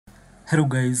Hello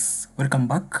guys, welcome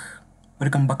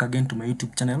back again to my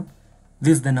YouTube channel.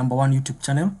 This is the #1 YouTube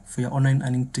channel for your online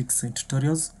earning tricks and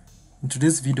tutorials. In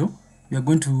today's video we are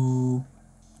going to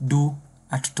do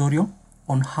a tutorial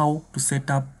on how to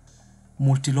set up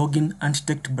Multilogin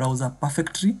Antidetect browser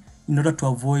perfectly in order to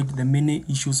avoid the many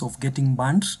issues of getting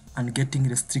banned and getting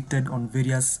restricted on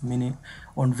various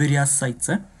sites.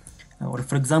 Or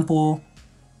for example,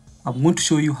 I'm going to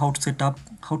show you how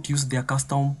to use their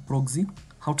custom proxy,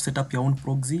 how to set up your own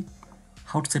proxy,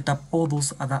 how to set up all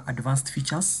those other advanced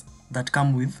features that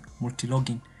come with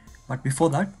Multilogin. But before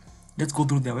that, let's go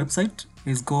through their website.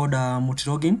 It's called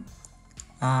Multilogin.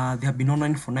 They have been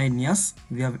online for 9 years.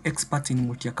 They have experts in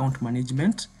multi-account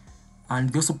management,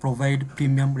 and they also provide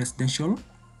premium residential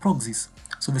proxies.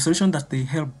 So the solution that they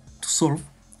help to solve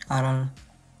are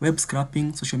web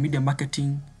scraping, social media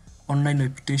marketing, online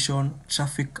reputation,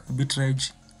 traffic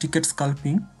arbitrage, ticket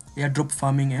scalping, airdrop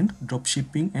farming, and drop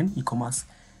shipping and e-commerce.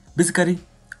 Basically,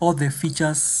 all the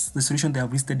features, the solution they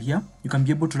have listed here, you can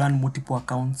be able to run multiple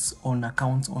accounts on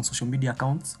social media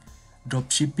accounts, drop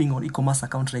shipping or e-commerce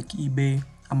account like eBay,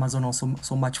 Amazon, or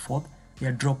so much forth.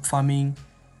 Airdrop farming,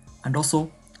 and also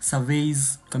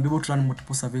surveys. You can be able to run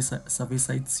multiple survey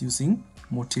sites using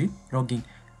Multilogin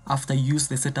after you use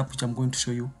the setup, which I'm going to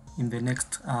show you in the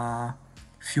next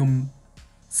few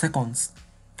seconds.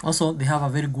 Also, they have a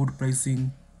very good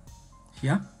pricing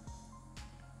here,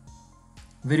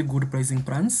 very good pricing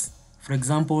plans. For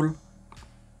example,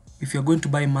 if you're going to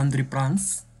buy monthly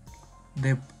plans,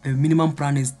 the minimum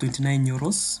plan is 29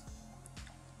 euros.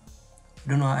 I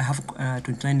don't know, I have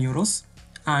 29 euros,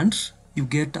 and you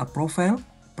get a profile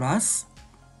plus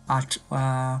at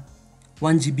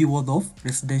 1 GB worth of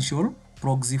residential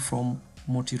proxy from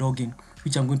Multilogin,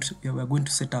 which we're going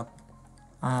to set up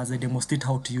as I demonstrate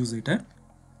how to use it.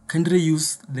 Kindly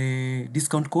use the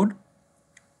discount code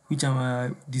which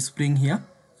I'm displaying here.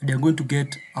 They're going to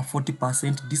get a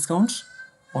 40% discount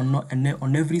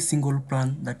on every single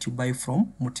plan that you buy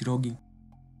from Multilogin.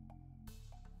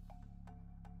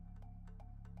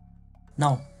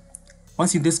 Now,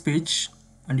 once in this page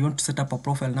and you want to set up a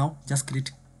profile now, just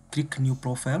click new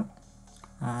profile,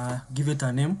 give it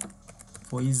a name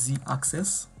for easy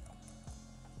access,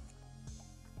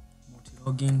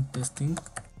 Multilogin testing.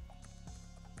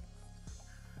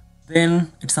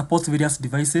 Then it supports various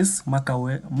devices, Mac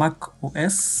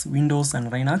OS, Windows,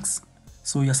 and Linux.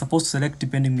 So you're supposed to select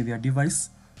depending on your device.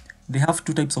 They have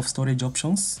two types of storage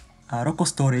options. Local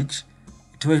storage,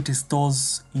 it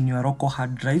stores in your local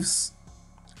hard drives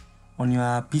on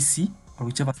your PC or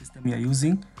whichever system you're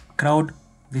using. Cloud,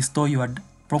 they store your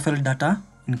profile data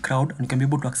in cloud and you can be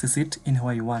able to access it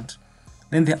anywhere you want.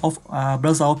 Then the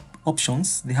browser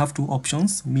options, they have two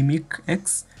options, Mimic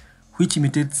X, which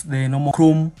imitates the normal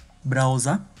Chrome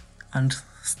browser, and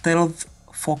Stealth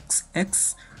Fox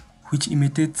X, which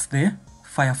imitates the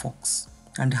Firefox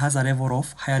and has a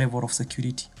higher level of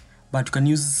security. But you can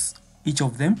use each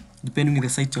of them depending on the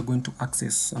site you're going to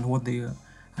access and what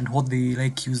they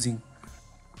like using.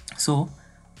 So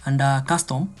under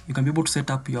custom, you can be able to set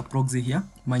up your proxy here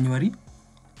manually.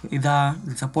 Either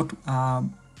they support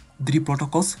 3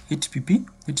 protocols, HTTP,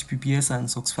 HTTPS, and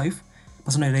SOX5.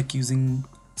 Personally, I like using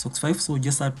SOX5, so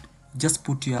just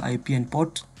put your IP and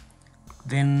port,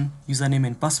 then username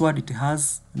and password it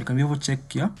has, and you can be able to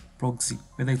check your proxy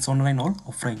whether it's online or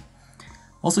offline.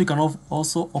 Also, you can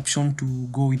also option to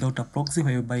go without a proxy,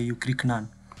 whereby you click none.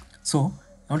 So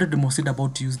I wanted to demonstrate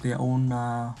about to use their own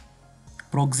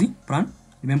proxy plan.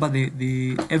 Remember,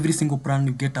 every single plan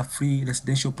you get a free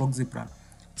residential proxy plan.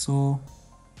 So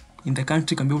in the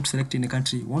country, you can be able to select in the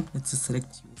country you want. Let's just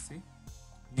select USA,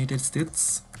 United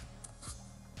States,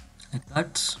 like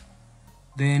that.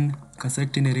 Then you can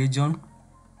select in a region,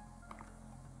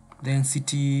 then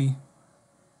city,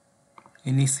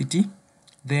 any city.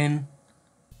 Then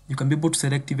you can be able to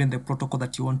select even the protocol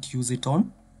that you want to use it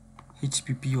on,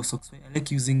 HTTP or SOX5. I like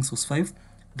using SOX5.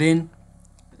 Then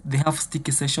they have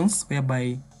sticky sessions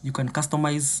whereby you can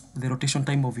customize the rotation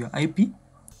time of your IP,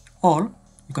 or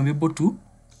you can be able to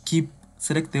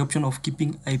select the option of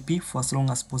keeping IP for as long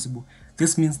as possible.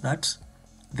 This means that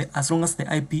as long as the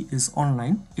IP is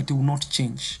online, it will not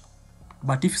change.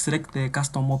 But if you select the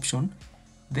custom option,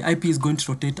 the IP is going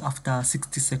to rotate after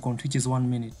 60 seconds, which is 1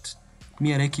 minute.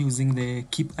 Me, I like using the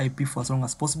keep IP for as long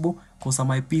as possible, because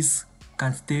some IPs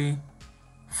can stay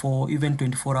for even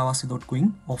 24 hours without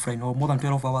going offline, or more than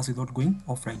 12 hours without going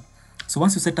offline. So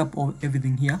once you set up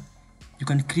everything here, you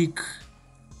can click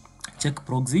check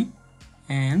proxy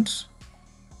and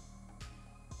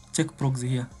check proxy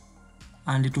here,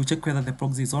 and it will check whether the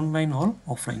proxy is online or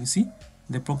offline. You see,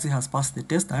 the proxy has passed the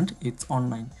test and it's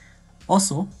online.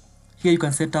 Also, Here you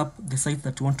can set up the site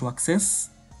that you want to access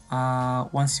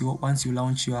once you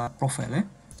launch your profile.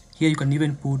 Here you can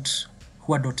even put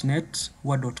hua.net,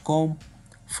 hua.com,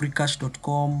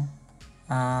 freecash.com,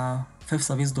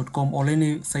 5surveys.com, or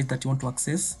any site that you want to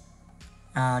access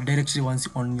directly once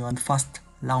on your first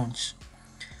launch.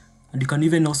 And you can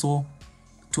even also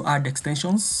to add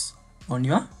extensions on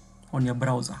your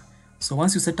browser. So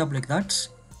once you set up like that,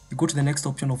 you go to the next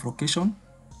option of location.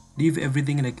 Leave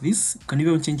everything like this. You can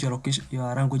even change your location,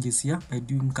 your languages here by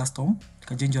doing custom. You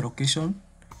can change your location,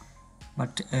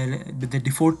 but the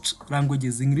default language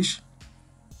is English.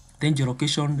 Change your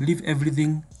location. Leave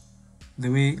everything the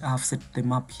way I have set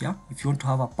them up here. If you want to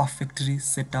have a perfectly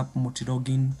set up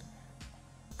Multilogin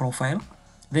profile,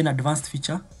 then advanced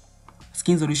feature,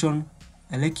 skin solution.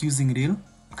 I like using real.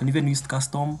 You can even use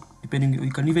custom, depending.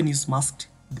 You can even use masked,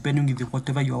 depending on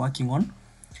whatever you are working on.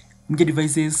 Media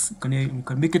devices, you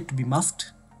can make it to be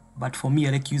masked, but for me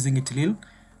I like using it real,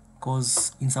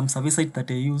 because in some survey sites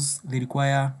that I use, they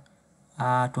require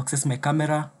to access my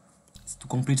camera to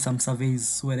complete some surveys,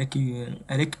 so I like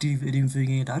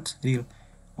doing it at real.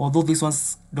 Although these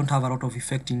ones don't have a lot of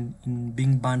effect in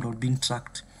being banned or being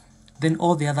tracked. Then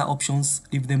all the other options,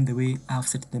 leave them the way I have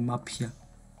set them up here.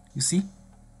 You see,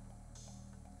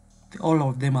 all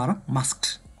of them are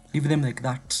masked. Leave them like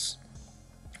that.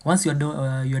 Once you're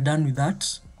done with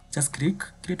that, just click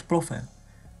create profile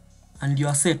and you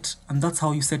are set. And that's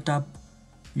how you set up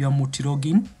your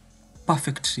Multilogin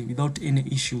perfectly without any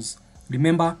issues.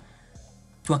 Remember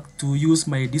to use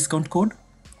my discount code,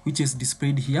 which is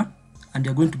displayed here, and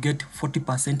you're going to get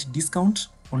 40% discount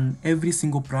on every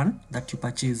single plan that you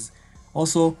purchase.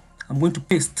 Also, I'm going to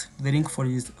paste the link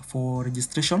for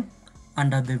registration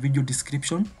under the video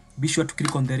description. Be sure to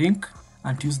click on the link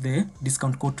and use the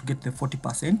discount code to get the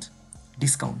 40%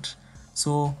 discount.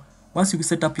 So once you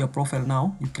set up your profile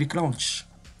now, you click launch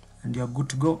and you're good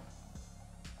to go.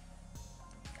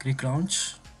 Click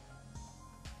launch.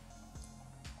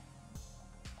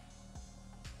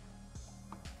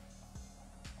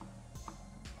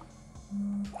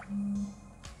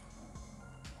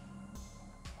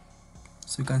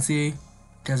 So you can see it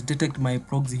has detected my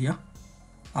proxy here.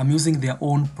 I'm using their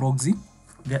own proxy,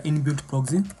 their inbuilt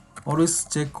proxy. Always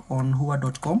check on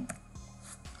hua.com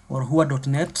or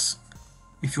hua.net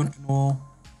if you want to know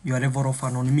your level of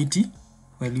anonymity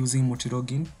while using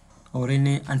Multilogin or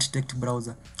any Antidetect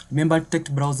browser. Remember,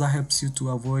 Antidetect browser helps you to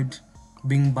avoid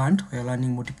being banned while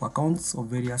running multiple accounts of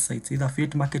various sites, either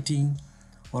affiliate marketing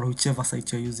or whichever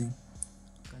site you're using.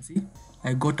 You can see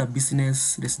I got a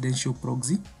business residential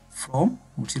proxy from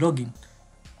Multilogin.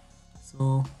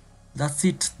 So that's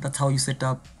it. That's how you set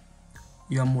up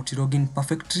your Multilogin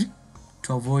perfectly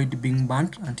to avoid being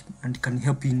banned, and can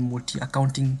help you in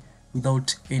multi-accounting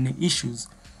without any issues.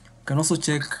 You can also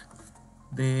check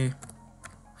the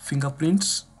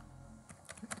fingerprint,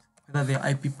 whether the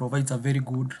IP provides a very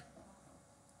good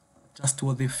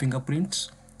trustworthy fingerprint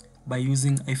by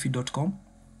using ifi.com.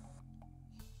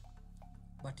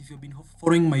 But if you've been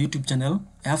following my YouTube channel,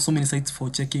 I have so many sites for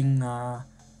checking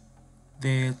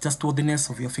the trustworthiness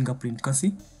of your fingerprint. You can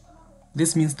see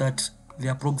this means that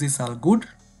their proxies are good,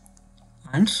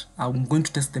 and I'm going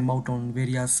to test them out on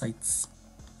various sites,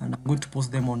 and I'm going to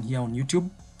post them on here on YouTube.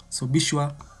 So be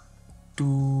sure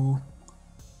to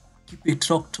keep it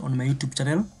locked on my YouTube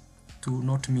channel to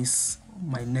not miss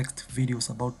my next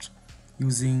videos about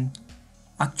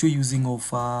actual using of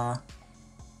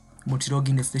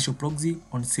Multilogin residential proxy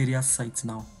on serious sites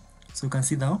now. So you can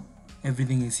see now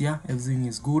everything is here, everything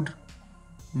is good.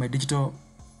 My digital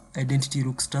identity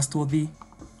looks trustworthy.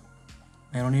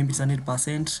 My anonymity is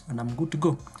 100%, and I'm good to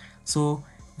go. So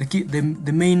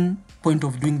the main point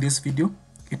of doing this video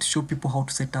is to show people how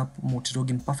to set up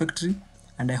Multilogin perfectly,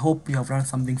 and I hope you have learned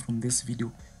something from this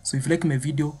video. So if you like my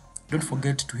video, don't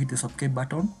forget to hit the subscribe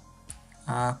button,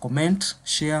 comment,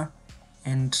 share,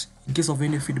 and in case of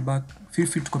any feedback, feel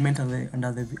free to comment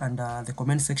under the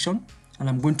comment section, and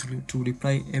I'm going to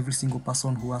reply every single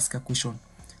person who asks a question.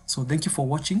 So thank you for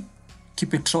watching.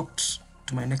 Keep it locked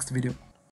to my next video.